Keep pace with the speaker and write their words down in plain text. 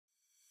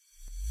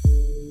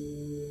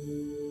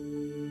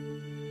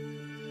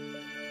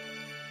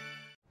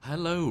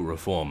Hello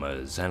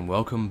Reformers, and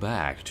welcome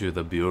back to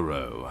the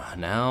Bureau.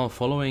 Now,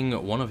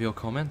 following one of your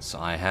comments,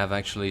 I have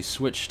actually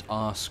switched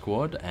our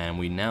squad, and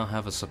we now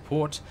have a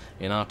support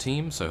in our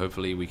team, so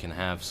hopefully we can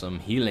have some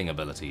healing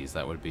abilities.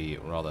 That would be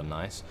rather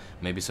nice.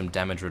 Maybe some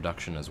damage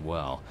reduction as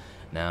well.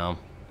 Now,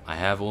 I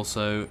have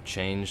also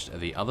changed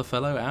the other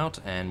fellow out,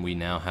 and we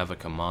now have a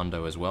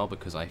commando as well,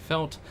 because I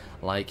felt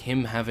like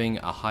him having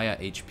a higher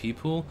HP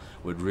pool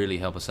would really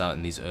help us out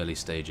in these early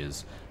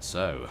stages.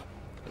 So,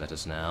 let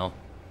us now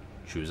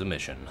choose a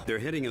mission. They're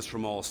hitting us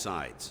from all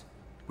sides.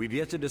 We've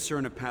yet to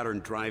discern a pattern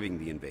driving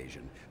the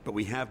invasion, but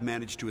we have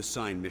managed to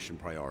assign mission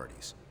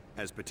priorities.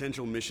 As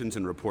potential missions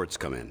and reports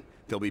come in,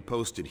 they'll be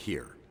posted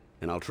here,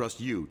 and I'll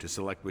trust you to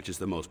select which is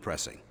the most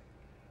pressing.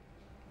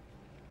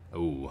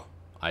 Ooh,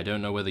 I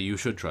don't know whether you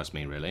should trust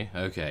me, really.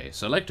 Okay,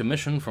 select a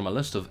mission from a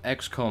list of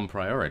XCOM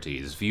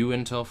priorities, view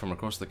intel from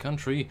across the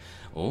country,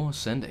 or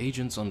send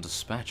agents on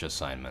dispatch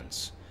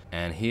assignments.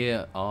 And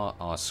here are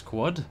our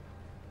squad.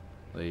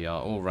 They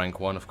are all rank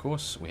 1, of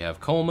course. We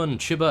have Coleman,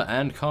 Chibber,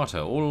 and Carter,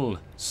 all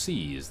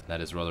C's. That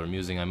is rather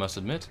amusing, I must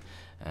admit.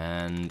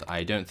 And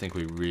I don't think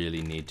we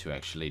really need to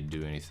actually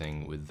do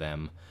anything with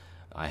them.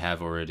 I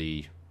have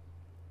already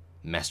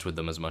messed with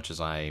them as much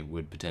as I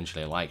would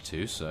potentially like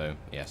to, so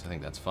yes, I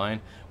think that's fine.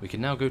 We can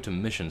now go to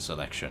mission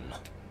selection.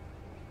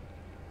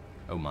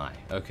 Oh my.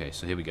 Okay,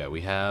 so here we go.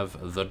 We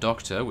have the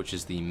Doctor, which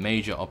is the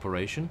major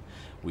operation.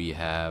 We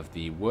have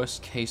the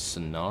worst case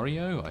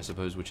scenario, I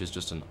suppose, which is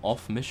just an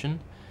off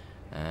mission.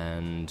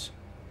 And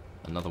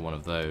another one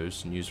of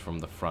those, news from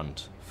the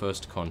front.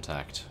 First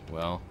contact,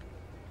 well,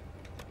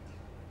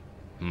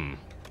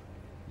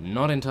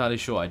 not entirely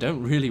sure. I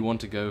don't really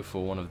want to go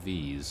for one of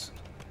these,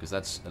 because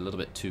that's a little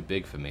bit too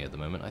big for me at the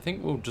moment. I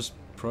think we'll just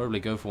probably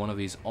go for one of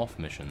these off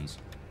missions.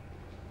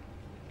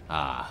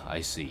 Ah,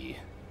 I see.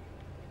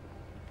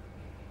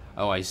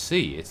 Oh, I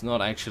see. It's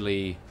not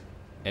actually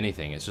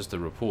anything, it's just a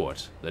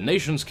report. The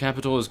nation's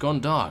capital has gone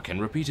dark, and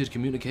repeated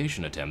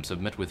communication attempts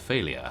have met with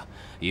failure.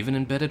 Even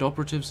embedded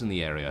operatives in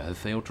the area have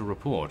failed to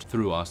report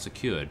through our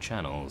secured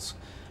channels.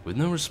 With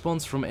no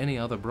response from any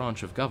other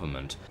branch of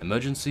government,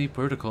 emergency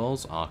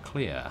protocols are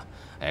clear.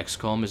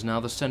 XCOM is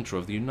now the center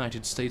of the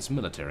United States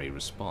military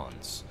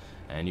response.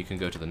 And you can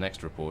go to the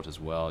next report as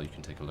well, you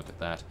can take a look at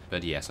that.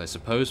 But yes, I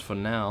suppose for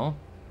now,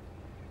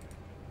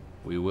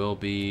 we will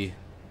be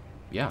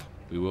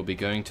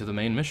going to the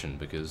main mission,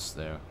 because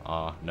there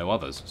are no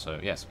others. So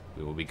yes,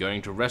 we will be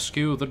going to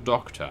rescue the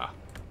Doctor.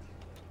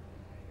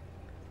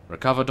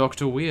 Recover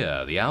Dr.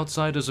 Weir. The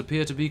Outsiders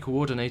appear to be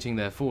coordinating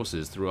their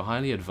forces through a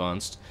highly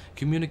advanced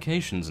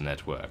communications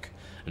network.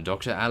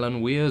 Dr.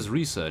 Alan Weir's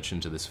research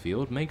into this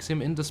field makes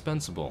him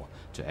indispensable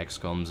to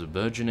XCOM's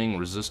burgeoning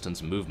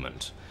resistance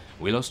movement.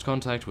 We lost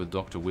contact with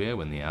Dr. Weir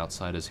when the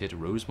Outsiders hit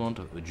Rosemont,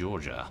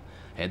 Georgia.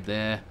 Head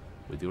there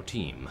with your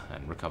team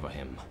and recover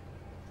him.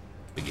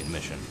 Begin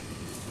mission.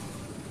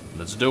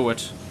 Let's do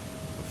it.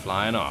 We're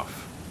flying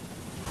off.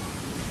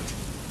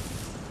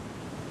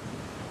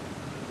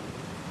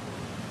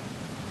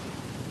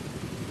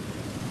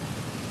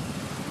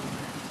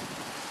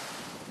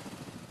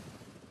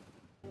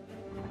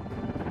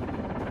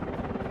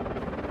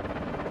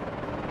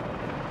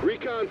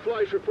 Recon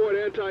flights report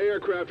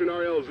anti-aircraft in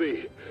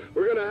RLZ.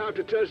 We're gonna have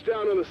to touch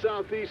down on the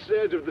southeast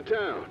edge of the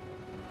town.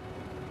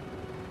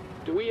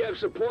 Do we have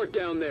support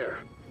down there?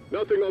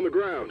 Nothing on the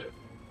ground.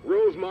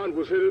 Rosemont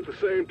was hit at the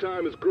same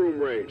time as Groom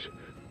Range.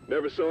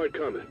 Never saw it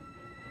coming.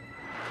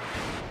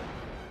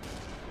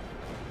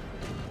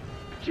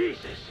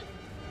 Jesus.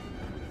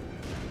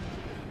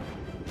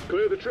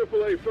 Clear the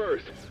AAA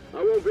first.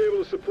 I won't be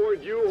able to support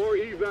you or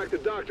evac the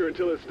Doctor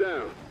until it's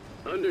down.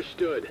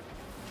 Understood.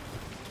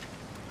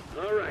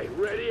 All right,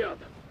 ready up.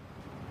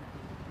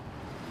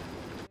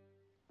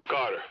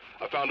 Carter,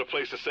 I found a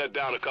place to set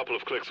down a couple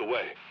of clicks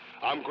away.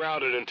 I'm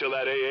grounded until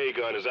that AA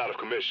gun is out of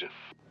commission.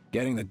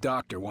 Getting the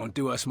Doctor won't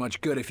do us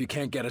much good if you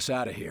can't get us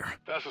out of here.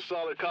 That's a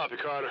solid copy,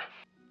 Carter.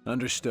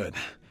 Understood.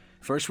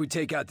 First we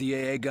take out the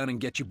AA gun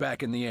and get you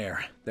back in the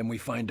air. Then we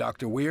find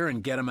Dr. Weir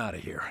and get him out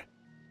of here.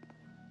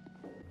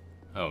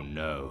 Oh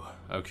no.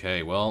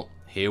 Okay, well,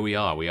 here we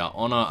are. We are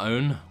on our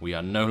own. We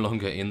are no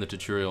longer in the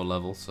tutorial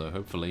level, so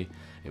hopefully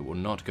it will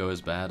not go as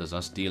bad as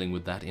us dealing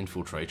with that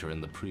infiltrator in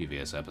the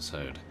previous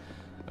episode.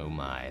 Oh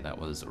my, that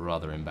was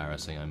rather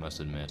embarrassing, I must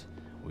admit.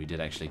 We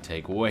did actually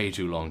take way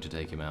too long to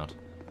take him out.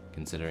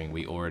 Considering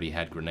we already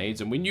had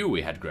grenades, and we knew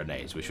we had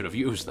grenades. We should have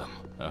used them.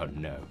 Oh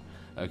no.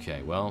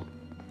 Okay, well,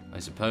 I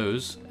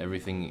suppose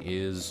everything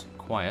is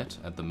quiet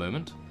at the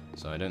moment,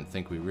 so I don't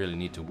think we really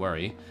need to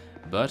worry.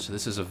 But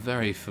this is a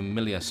very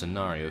familiar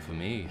scenario for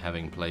me,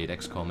 having played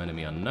XCOM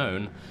Enemy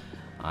Unknown.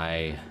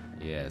 I,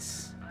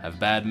 yes, have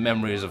bad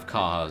memories of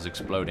cars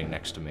exploding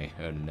next to me.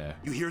 Oh no.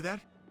 You hear that?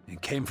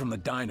 It came from the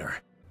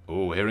diner.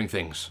 Oh, hearing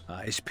things.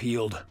 Eyes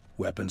peeled,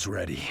 weapons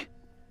ready.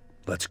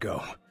 Let's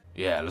go.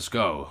 Yeah, let's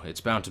go.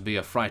 It's bound to be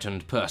a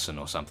frightened person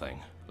or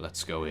something.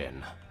 Let's go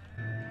in.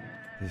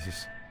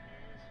 This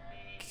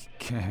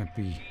can't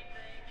be.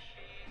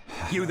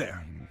 You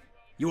there?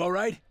 You all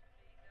right?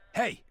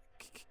 Hey!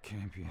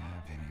 Can't be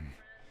happening.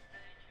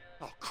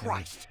 Oh,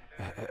 Christ!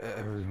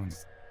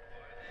 Everyone's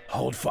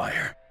Hold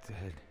fire.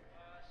 dead.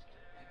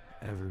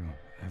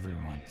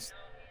 Everyone's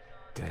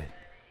dead.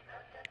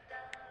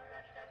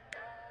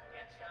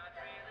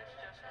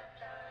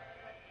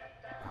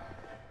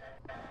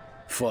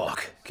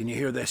 Falk, can you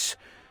hear this?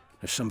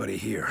 There's somebody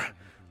here.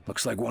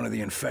 Looks like one of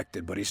the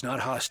infected, but he's not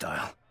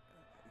hostile.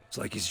 It's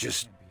like he's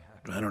just,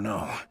 I don't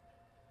know,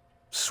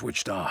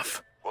 switched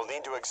off. We'll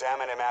need to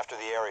examine him after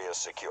the area is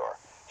secure.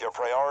 Your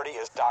priority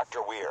is Dr.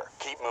 Weir.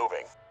 Keep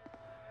moving.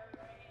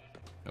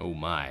 Oh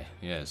my,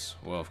 yes.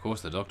 Well, of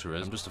course the doctor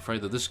is. I'm just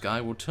afraid that this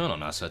guy will turn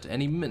on us at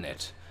any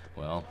minute.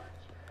 Well,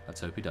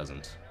 let's hope he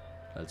doesn't.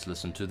 Let's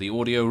listen to the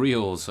audio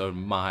reels. Oh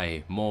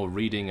my, more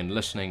reading and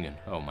listening and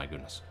oh my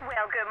goodness.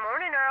 Well, good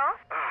morning, Earl.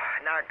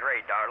 Not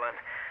great, darling.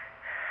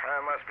 I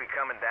must be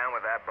coming down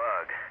with that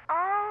bug.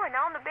 Oh, and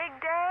on the big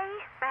day?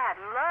 Bad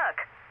luck.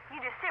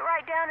 You just sit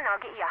right down and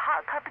I'll get you a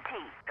hot cup of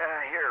tea.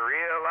 You're a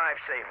real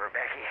lifesaver,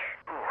 Becky.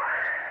 Ooh,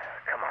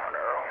 come on,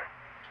 Earl.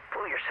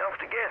 Pull yourself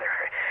together.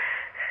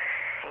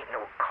 Ain't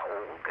no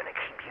cold gonna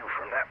keep you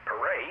from that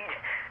parade.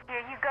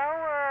 Here you go,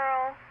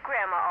 Earl.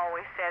 Grandma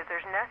always says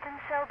there's nothing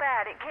so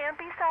bad it can't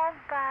be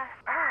solved by.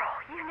 Earl,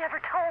 you never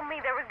told me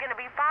there was gonna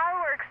be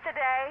fireworks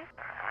today.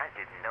 I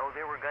didn't know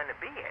there were gonna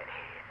be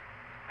any.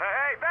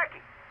 Hey, Becky!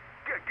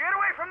 Get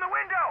away from the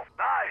window!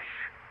 Vash!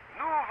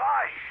 Nu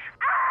vash!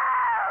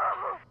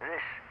 Ow!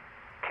 This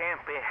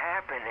can't be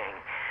happening.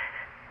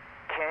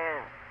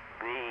 Can't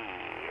be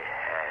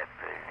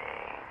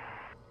happening.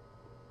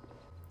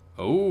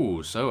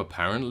 Oh, so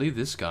apparently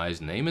this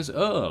guy's name is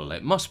Earl.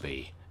 It must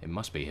be. It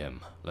must be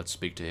him. Let's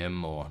speak to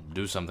him or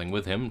do something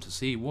with him to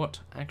see what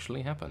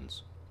actually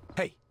happens.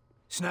 Hey,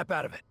 snap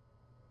out of it.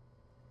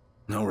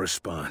 No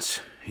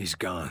response. He's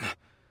gone.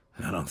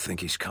 I don't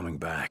think he's coming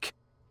back.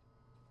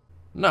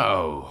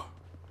 No!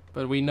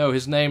 But we know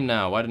his name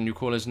now. Why didn't you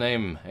call his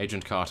name,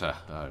 Agent Carter?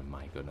 Oh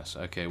my goodness.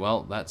 Okay,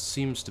 well, that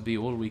seems to be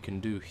all we can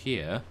do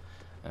here,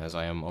 as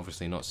I am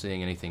obviously not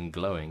seeing anything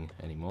glowing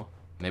anymore.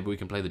 Maybe we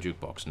can play the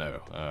jukebox. No.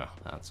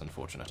 That's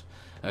unfortunate.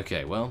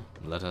 Okay, well,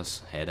 let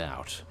us head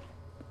out.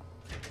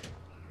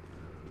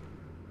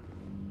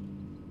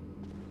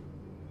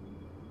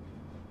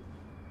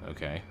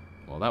 Okay.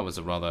 Well, that was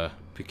a rather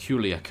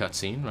peculiar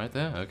cutscene right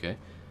there. Okay.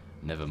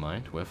 Never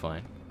mind. We're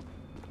fine.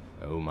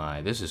 Oh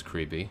my, this is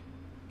creepy.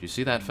 Do you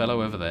see that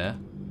fellow over there?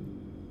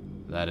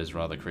 That is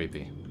rather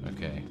creepy.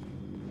 Okay.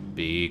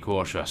 Be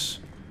cautious.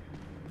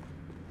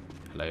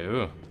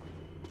 Hello?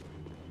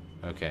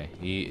 Okay,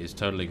 he is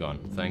totally gone.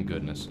 Thank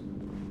goodness.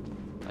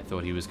 I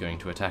thought he was going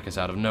to attack us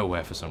out of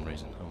nowhere for some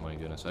reason. Oh my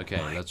goodness.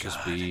 Okay, let's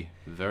just be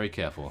very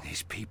careful.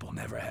 These people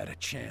never had a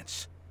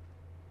chance.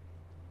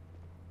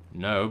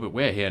 No, but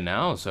we're here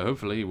now, so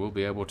hopefully we'll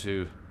be able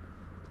to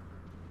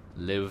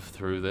live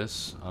through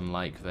this,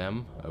 unlike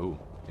them. Oh,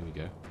 here we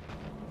go.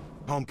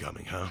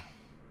 Homecoming, huh?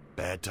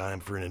 Bad time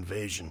for an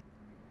invasion.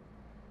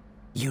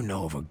 You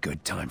know of a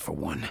good time for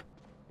one.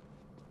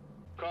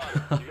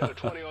 Carter, you got a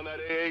 20 on that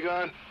AA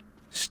gun?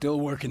 Still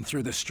working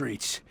through the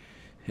streets.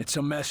 It's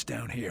a mess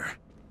down here.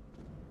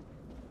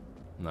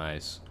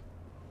 Nice.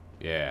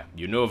 Yeah,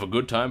 you know of a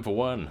good time for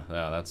one.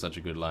 Oh, that's such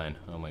a good line.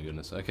 Oh my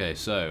goodness. Okay,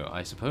 so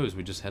I suppose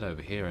we just head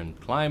over here and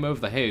climb over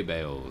the hay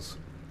bales.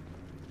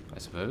 I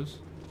suppose.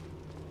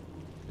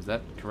 Is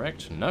that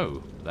correct?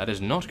 No, that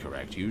is not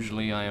correct.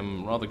 Usually I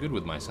am rather good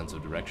with my sense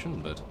of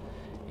direction, but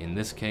in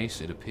this case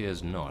it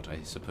appears not.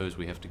 I suppose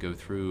we have to go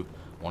through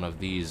one of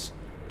these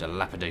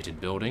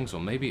dilapidated buildings,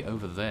 or maybe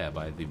over there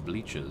by the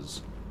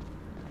bleachers.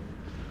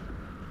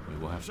 We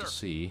will have to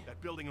see. That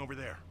building over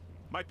there.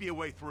 Might be a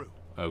way through.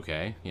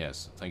 Okay,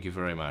 yes, thank you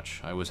very much.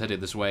 I was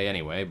headed this way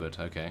anyway, but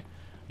okay.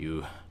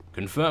 You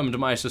confirmed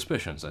my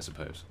suspicions, I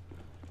suppose.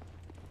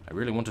 I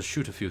really want to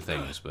shoot a few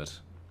things, but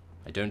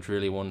I don't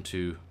really want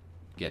to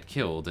get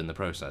killed in the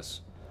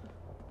process.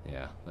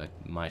 Yeah, that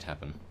might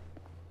happen.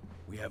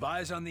 We have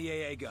eyes on the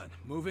AA gun.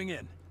 Moving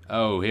in.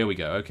 Oh, here we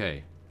go.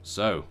 Okay,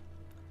 so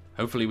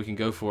hopefully we can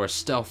go for a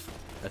stealth.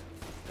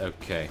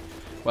 Okay,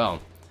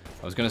 well,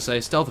 I was going to say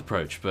stealth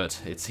approach,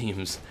 but it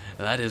seems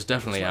that is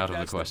definitely out of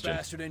the question. The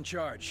bastard in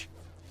charge.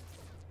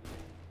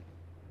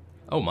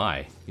 Oh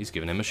my, he's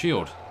given him a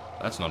shield.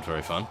 That's not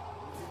very fun.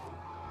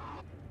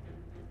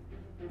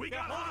 We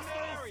got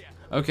hostiles!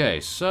 Okay,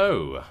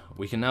 so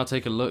we can now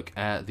take a look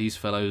at these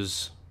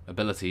fellows'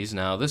 abilities.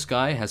 Now, this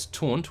guy has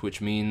taunt,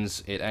 which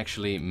means it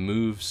actually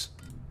moves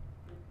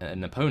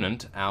an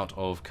opponent out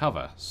of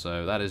cover.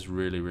 So that is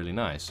really, really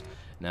nice.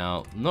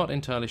 Now, not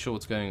entirely sure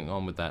what's going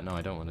on with that. No,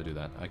 I don't want to do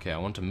that. Okay, I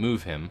want to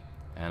move him,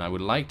 and I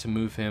would like to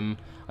move him.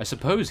 I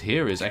suppose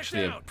here is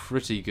actually a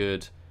pretty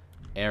good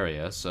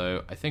area,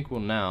 so I think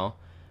we'll now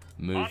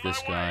move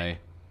this guy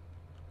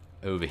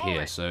over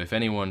here. So if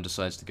anyone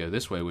decides to go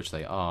this way, which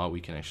they are, we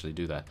can actually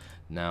do that.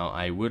 Now,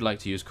 I would like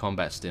to use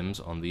combat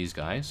stims on these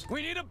guys,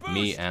 We need a boost.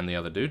 me and the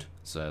other dude,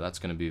 so that's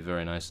going to be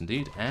very nice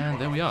indeed. And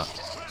there we are.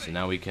 So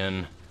now we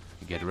can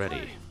get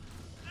ready.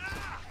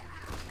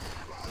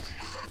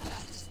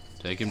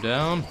 Take him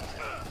down.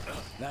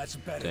 That's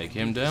better. Take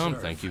than him you down.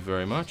 deserve. Thank you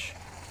very much.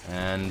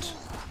 And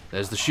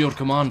there's the shield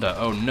commander.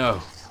 Oh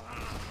no.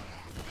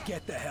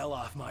 Get the hell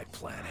off my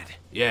planet.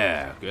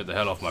 Yeah, get the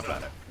hell off my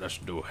planet. Let's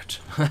do it.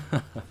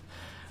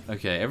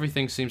 Okay,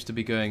 everything seems to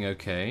be going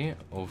okay.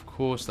 Of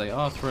course, they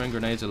are throwing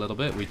grenades a little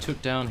bit. We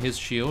took down his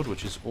shield,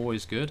 which is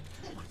always good.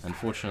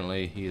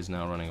 Unfortunately, he is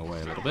now running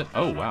away a little bit.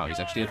 Oh, wow, he's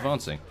actually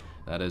advancing.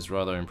 That is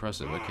rather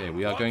impressive. Okay,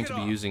 we are going to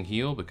be using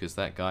heal because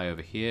that guy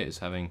over here is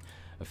having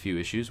a few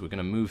issues. We're going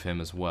to move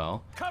him as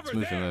well. Let's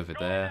move him over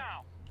there.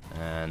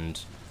 And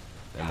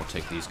then we'll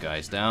take these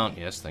guys down.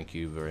 Yes, thank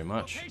you very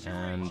much.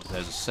 And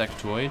there's a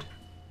sectoid.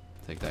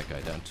 Take that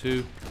guy down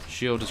too.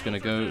 Shield is going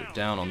to go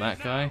down on that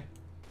guy.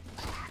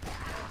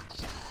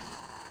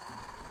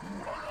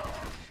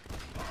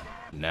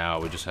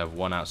 Now we just have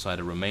one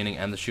outsider remaining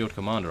and the shield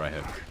commander, I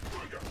hope.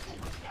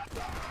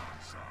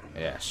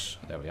 Yes,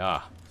 there we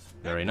are.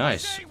 Very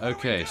nice.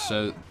 Okay,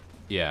 so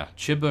yeah,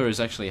 Chiba is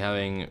actually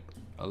having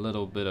a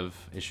little bit of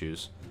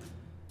issues.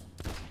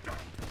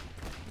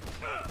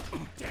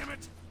 Damn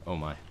it! Oh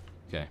my.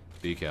 Okay,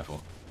 be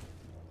careful.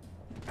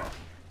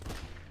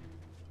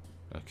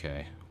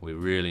 Okay, we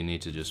really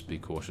need to just be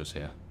cautious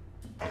here.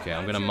 Okay,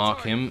 I'm gonna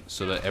mark him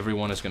so that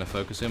everyone is gonna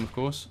focus him, of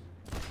course.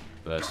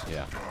 But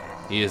yeah,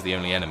 he is the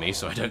only enemy,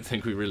 so I don't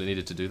think we really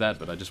needed to do that,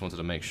 but I just wanted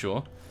to make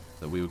sure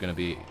that we were gonna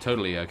be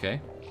totally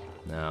okay.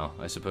 Now,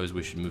 I suppose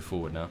we should move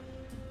forward now.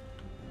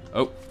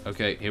 Oh,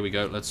 okay, here we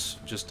go. Let's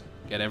just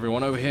get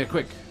everyone over here,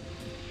 quick.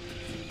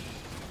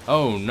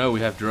 Oh, no, we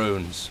have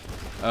drones.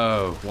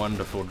 Oh,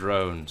 wonderful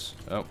drones.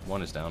 Oh,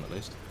 one is down at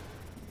least.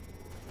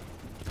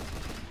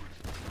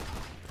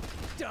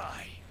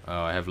 Die.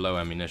 Oh, I have low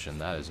ammunition.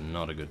 That is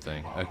not a good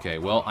thing. Okay,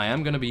 well, I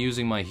am going to be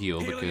using my heal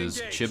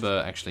because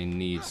Chiba actually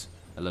needs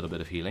a little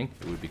bit of healing.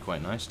 It would be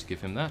quite nice to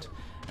give him that.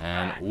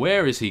 And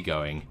where is he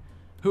going?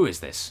 Who is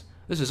this?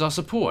 This is our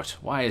support.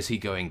 Why is he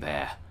going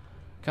there?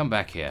 Come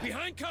back here.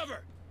 Behind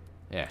cover.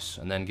 Yes,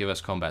 and then give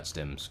us combat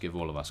stims. Give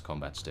all of us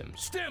combat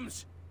stims.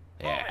 Stims.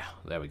 Yeah,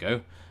 there we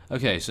go.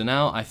 Okay, so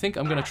now I think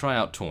I'm going to try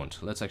out Taunt.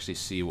 Let's actually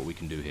see what we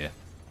can do here.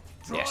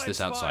 Yes,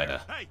 this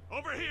outsider. Hey,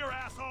 over here,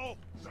 asshole!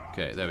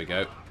 Okay, there we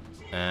go.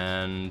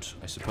 And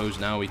I suppose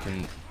now we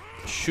can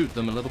shoot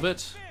them a little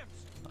bit.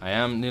 I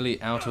am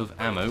nearly out of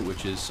ammo,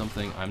 which is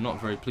something I'm not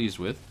very pleased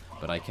with,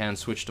 but I can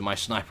switch to my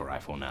sniper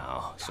rifle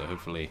now, so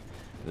hopefully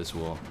this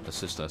will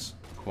assist us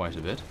quite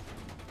a bit.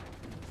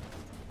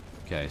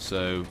 Okay,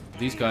 so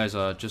these guys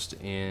are just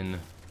in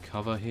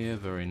cover here,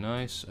 very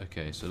nice.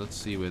 Okay, so let's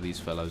see where these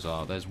fellows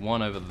are. There's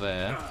one over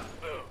there,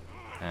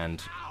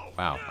 and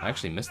wow, I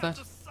actually missed that?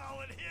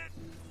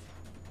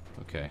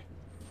 Okay,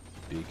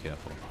 be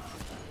careful.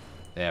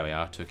 There we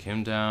are, took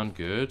him down,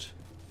 good.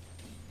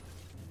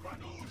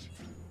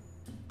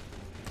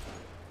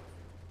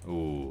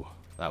 Ooh,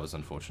 that was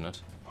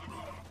unfortunate.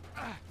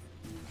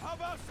 How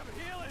about some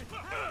healing?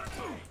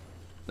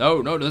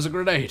 No, no, there's a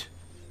grenade!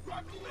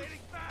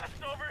 Fast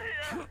over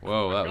here.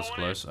 Whoa, that was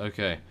close.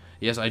 Okay.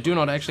 Yes, I do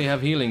not actually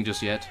have healing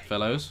just yet,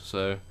 fellows,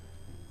 so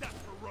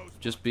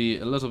just be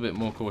a little bit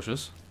more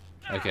cautious.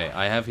 Okay,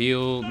 I have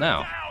heal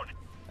now.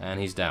 And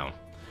he's down.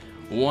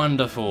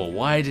 Wonderful.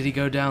 Why did he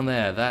go down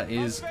there? That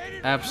is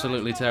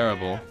absolutely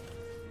terrible.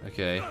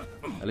 Okay.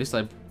 At least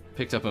I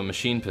picked up a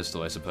machine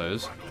pistol, I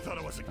suppose.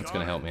 That's going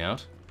to help me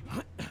out.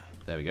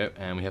 There we go.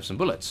 And we have some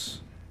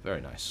bullets.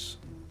 Very nice.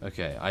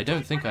 Okay, I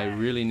don't think I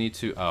really need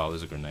to... Oh,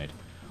 there's a grenade.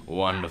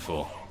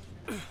 Wonderful.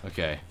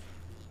 Okay.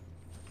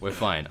 We're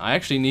fine. I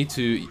actually need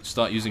to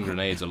start using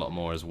grenades a lot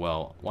more as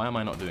well. Why am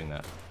I not doing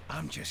that?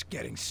 I'm just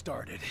getting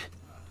started.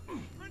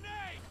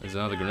 There's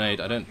another grenade.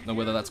 I don't know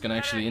whether that's going to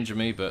actually injure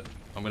me, but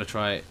I'm going to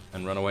try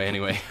and run away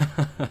anyway.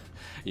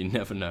 You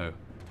never know.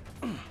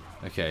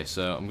 Okay,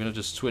 so I'm going to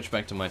just switch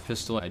back to my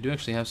pistol. I do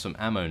actually have some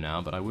ammo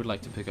now, but I would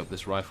like to pick up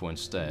this rifle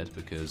instead,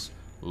 because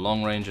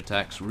long-range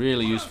attacks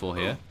really useful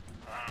here.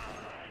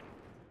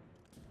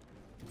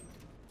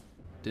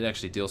 Did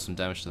actually deal some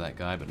damage to that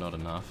guy, but not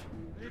enough.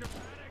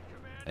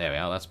 There we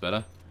are, that's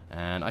better.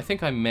 And I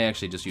think I may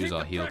actually just use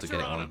our heal to get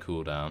it on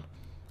cooldown.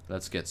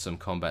 Let's get some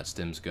combat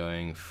stims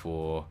going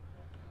for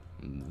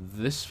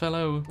this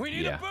fellow. We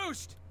need a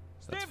boost.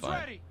 That's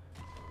fine.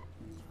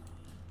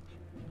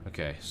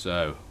 Okay,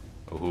 so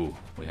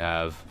we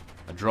have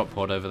a drop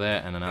pod over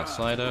there and an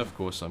outsider. Of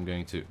course I'm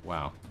going to...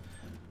 Wow.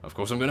 Of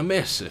course I'm going to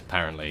miss,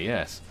 apparently,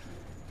 yes.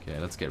 Okay,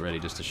 let's get ready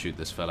just to shoot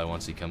this fellow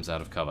once he comes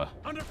out of cover.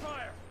 Under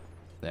fire.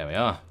 There we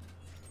are.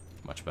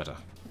 Much better.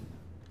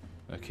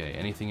 Okay,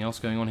 anything else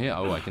going on here?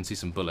 Oh, I can see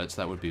some bullets.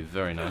 That would be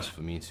very nice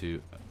for me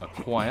to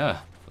acquire.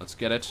 Let's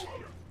get it.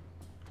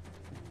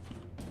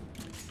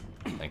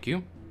 Thank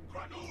you.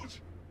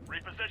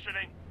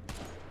 Repositioning.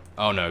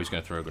 Oh no, he's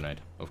going to throw a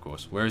grenade, of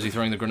course. Where is he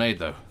throwing the grenade,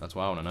 though? That's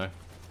what I want to know.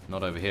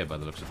 Not over here, by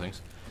the looks of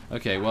things.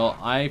 Okay, well,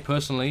 I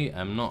personally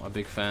am not a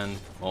big fan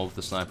of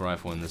the sniper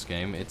rifle in this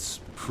game. It's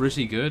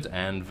pretty good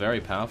and very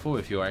powerful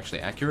if you're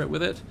actually accurate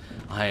with it.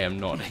 I am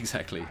not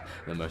exactly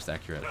the most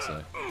accurate,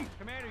 so...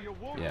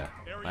 Yeah,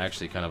 I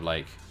actually kind of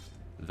like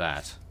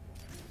that.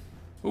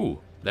 Ooh,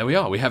 there we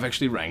are. We have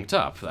actually ranked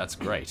up. That's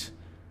great.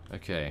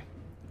 Okay.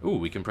 Ooh,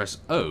 we can press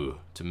O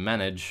to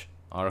manage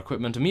our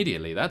equipment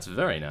immediately. That's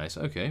very nice.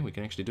 Okay, we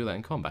can actually do that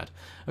in combat.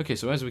 Okay,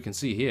 so as we can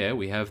see here,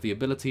 we have the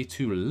ability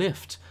to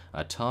lift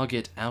a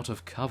target out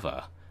of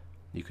cover.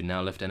 You can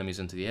now lift enemies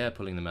into the air,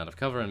 pulling them out of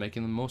cover and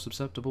making them more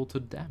susceptible to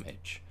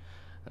damage.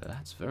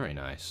 That's very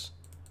nice.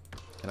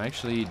 Can I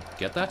actually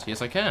get that?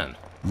 Yes, I can.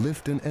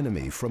 Lift an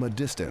enemy from a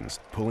distance,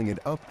 pulling it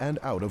up and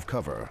out of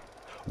cover.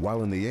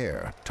 While in the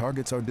air,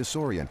 targets are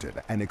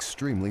disoriented and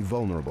extremely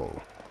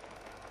vulnerable.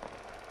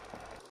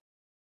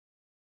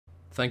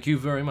 Thank you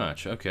very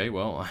much. Okay,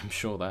 well, I'm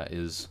sure that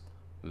is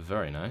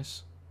very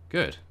nice.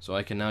 Good. So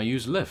I can now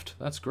use lift.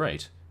 That's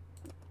great.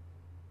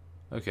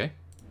 Okay.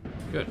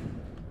 Good.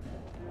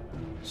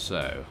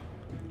 So,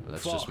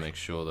 let's just make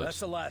sure that... That's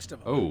the last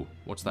of them. Oh,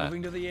 what's that?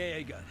 Moving to the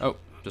AA gun. Oh,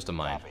 just a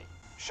mine. Copy.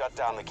 Shut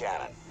down the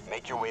cannon.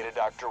 Make your way to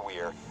Dr.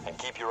 Weir, and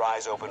keep your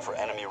eyes open for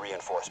enemy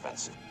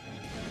reinforcements.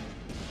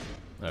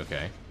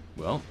 Okay.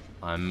 Well,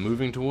 I'm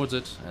moving towards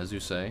it, as you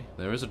say.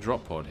 There is a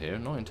drop pod here.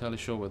 Not entirely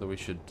sure whether we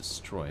should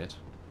destroy it.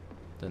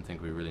 Don't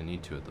think we really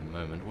need to at the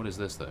moment. What is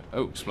this, though?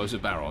 Oh,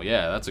 explosive barrel.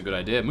 Yeah, that's a good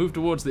idea. Move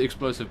towards the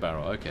explosive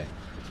barrel. Okay.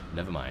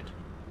 Never mind.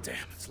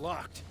 Damn, it's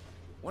locked.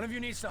 One of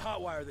you needs to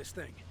hotwire this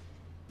thing.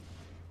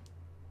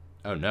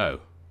 Oh, no.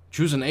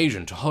 Choose an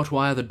agent to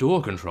hotwire the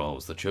door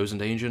controls. The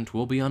chosen agent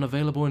will be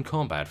unavailable in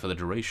combat for the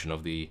duration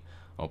of the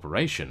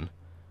operation.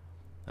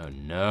 Oh,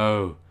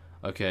 no.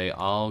 Okay,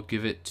 I'll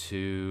give it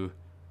to...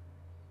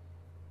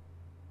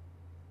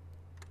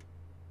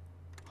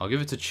 I'll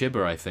give it to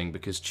Chibber, I think,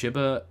 because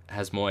Chibber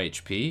has more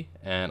HP,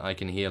 and I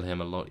can heal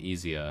him a lot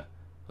easier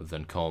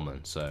than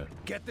Coleman, so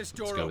get this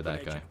door let's go with open,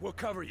 that guy. agent. We'll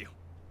cover you.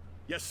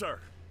 Yes, sir.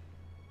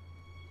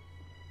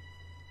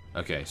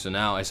 Okay, so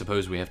now I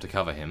suppose we have to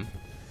cover him.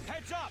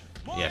 Heads up!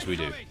 Yes, we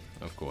do.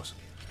 Of course.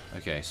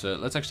 Okay, so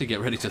let's actually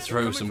get ready to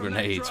throw some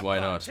grenades. Why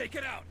not? Take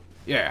it out.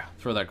 Yeah,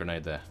 throw that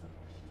grenade there.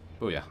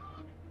 Booyah.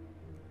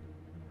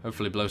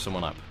 Hopefully blow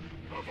someone up.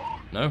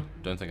 No?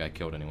 Don't think I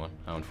killed anyone.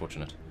 How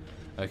unfortunate.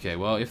 Okay,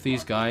 well, if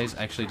these guys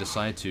actually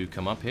decide to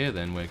come up here,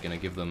 then we're gonna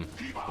give them,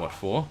 what,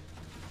 4?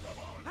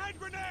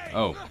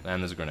 Oh,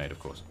 and there's a grenade, of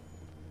course.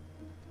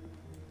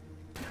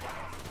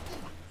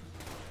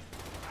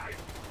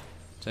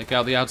 Take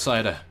out the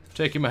outsider.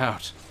 Take him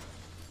out.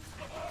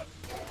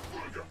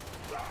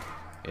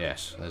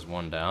 Yes, there's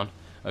one down.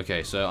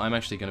 Okay, so I'm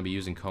actually going to be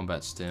using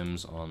combat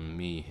stims on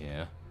me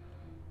here.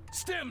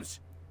 Stims!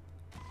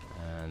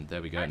 And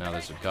there we go. Now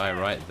there's a guy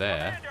right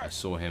there. I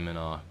saw him in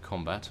our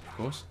combat, of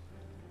course.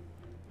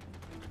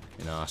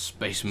 In our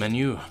space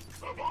menu.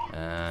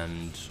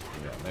 And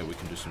yeah, maybe we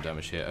can do some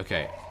damage here.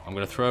 Okay, I'm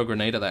going to throw a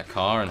grenade at that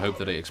car and hope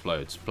that it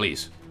explodes.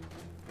 Please.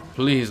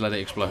 Please let it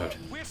explode.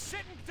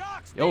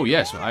 Oh,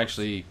 yes, I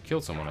actually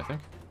killed someone, I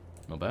think.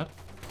 Not bad.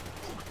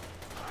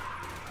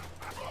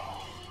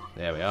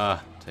 There we are.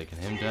 Taking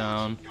him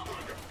down.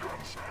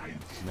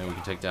 And then we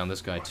can take down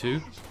this guy too.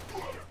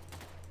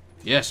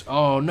 Yes.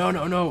 Oh, no,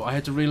 no, no. I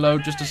had to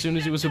reload just as soon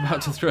as he was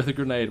about to throw the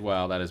grenade.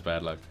 Wow, that is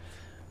bad luck.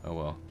 Oh,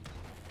 well.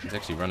 He's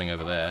actually running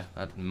over there.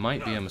 That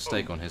might be a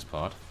mistake on his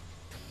part.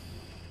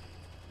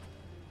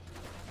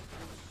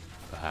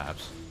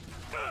 Perhaps.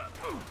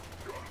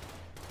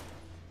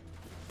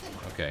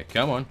 Okay,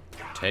 come on.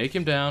 Take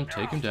him down.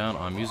 Take him down.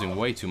 I'm using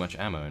way too much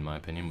ammo, in my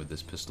opinion, with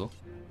this pistol.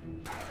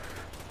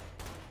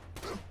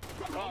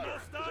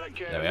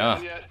 There we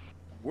are.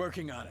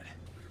 Working on it.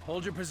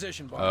 Hold your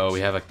position, boss. Oh, we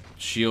have a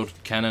shield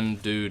cannon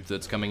dude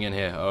that's coming in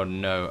here. Oh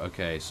no.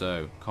 Okay,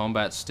 so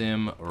combat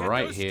stim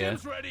right here,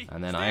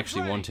 and then I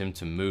actually want him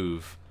to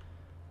move,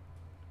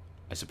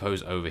 I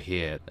suppose, over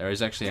here. There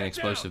is actually an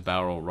explosive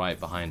barrel right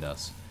behind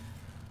us,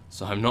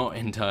 so I'm not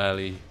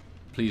entirely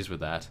pleased with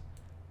that.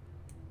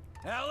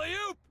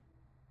 Alley-oop!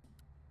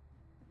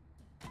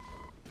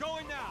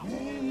 Going now.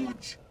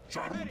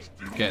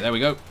 Okay, there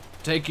we go.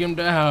 Take him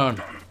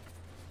down.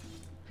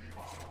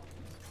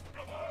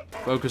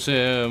 Focus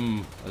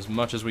him as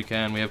much as we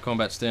can. We have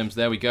combat stims.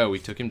 There we go. We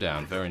took him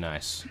down. Very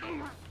nice.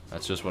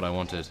 That's just what I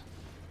wanted.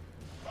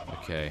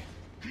 Okay.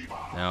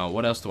 Now,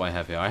 what else do I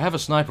have here? I have a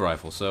sniper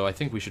rifle, so I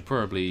think we should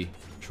probably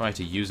try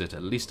to use it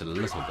at least a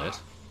little bit.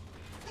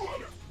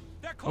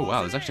 Oh,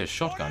 wow. There's actually a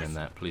shotgun in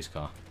that police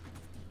car.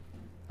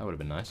 That would have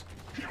been nice.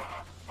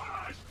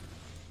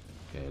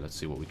 Okay, let's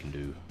see what we can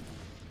do.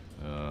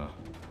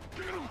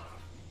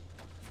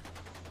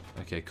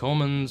 Okay,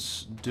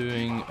 Coleman's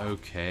doing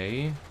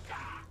okay.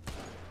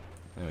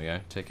 There we go.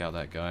 Take out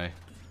that guy.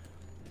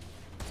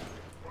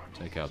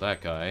 Take out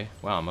that guy.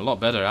 Wow, I'm a lot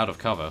better out of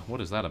cover. What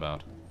is that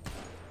about?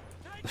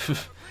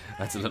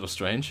 That's a little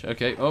strange.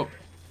 Okay, oh,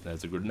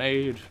 there's a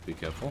grenade. Be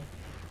careful.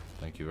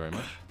 Thank you very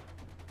much.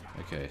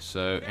 Okay,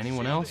 so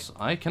anyone else?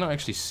 I cannot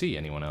actually see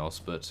anyone else,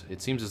 but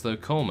it seems as though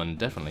Coleman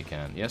definitely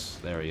can. Yes,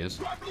 there he is.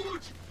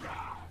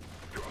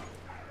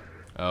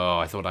 Oh,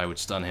 I thought I would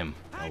stun him.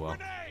 Oh well.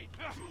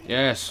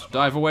 Yes,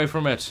 dive away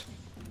from it.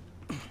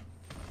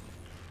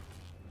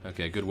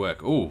 Okay, good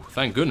work. Ooh,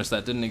 thank goodness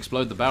that didn't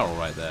explode the barrel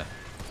right there.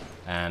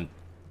 And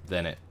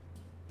then it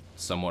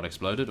somewhat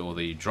exploded, or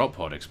the drop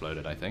pod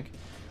exploded, I think.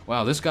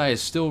 Wow, this guy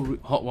is still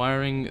hot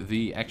wiring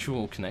the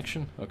actual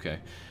connection? Okay.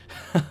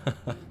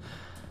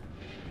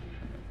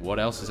 what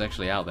else is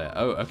actually out there.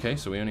 Oh, okay,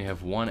 so we only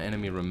have one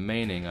enemy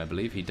remaining, I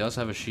believe. He does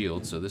have a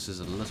shield, so this is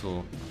a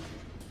little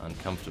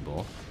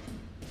uncomfortable.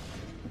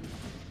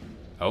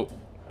 Oh,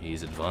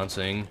 he's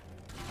advancing.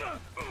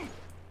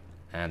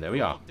 And there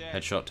we are.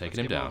 Headshot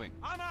taking him down.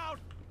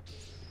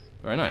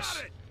 Very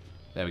nice.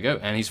 There we go,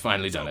 and he's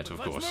finally done it, of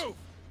course.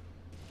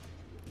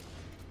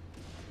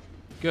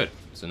 Good,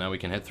 so now we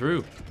can head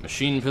through.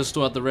 Machine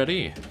pistol at the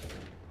ready.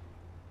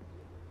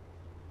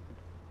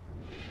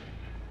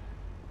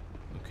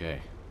 Okay,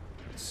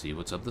 let's see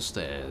what's up the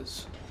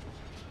stairs.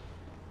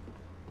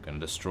 Gonna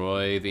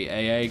destroy the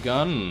AA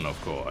gun, of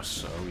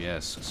course. Oh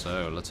yes,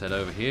 so let's head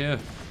over here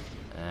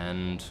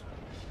and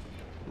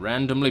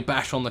randomly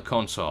bash on the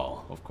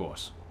console, of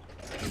course.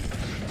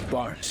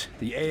 Barnes,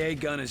 the AA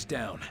gun is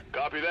down.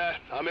 Copy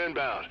that. I'm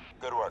inbound.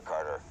 Good work,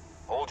 Carter.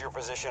 Hold your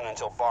position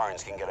until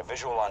Barnes can get a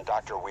visual on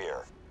Dr.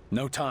 Weir.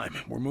 No time.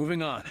 We're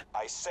moving on.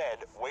 I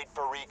said wait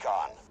for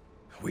recon.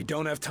 We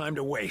don't have time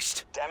to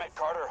waste. Damn it,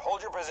 Carter.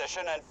 Hold your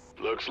position and...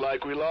 Looks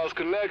like we lost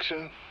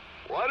connection.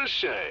 What a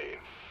shame.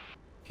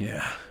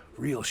 Yeah,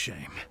 real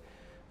shame.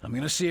 I'm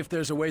gonna see if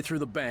there's a way through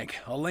the bank.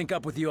 I'll link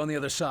up with you on the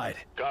other side.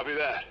 Copy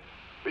that.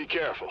 Be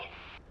careful.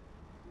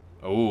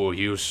 Oh,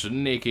 you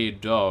sneaky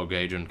dog,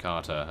 Agent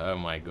Carter. Oh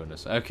my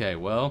goodness. Okay,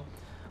 well,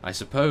 I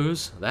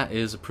suppose that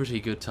is a pretty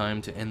good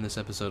time to end this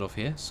episode off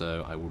here,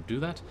 so I will do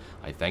that.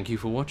 I thank you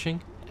for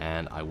watching,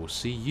 and I will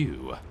see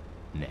you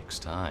next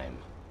time.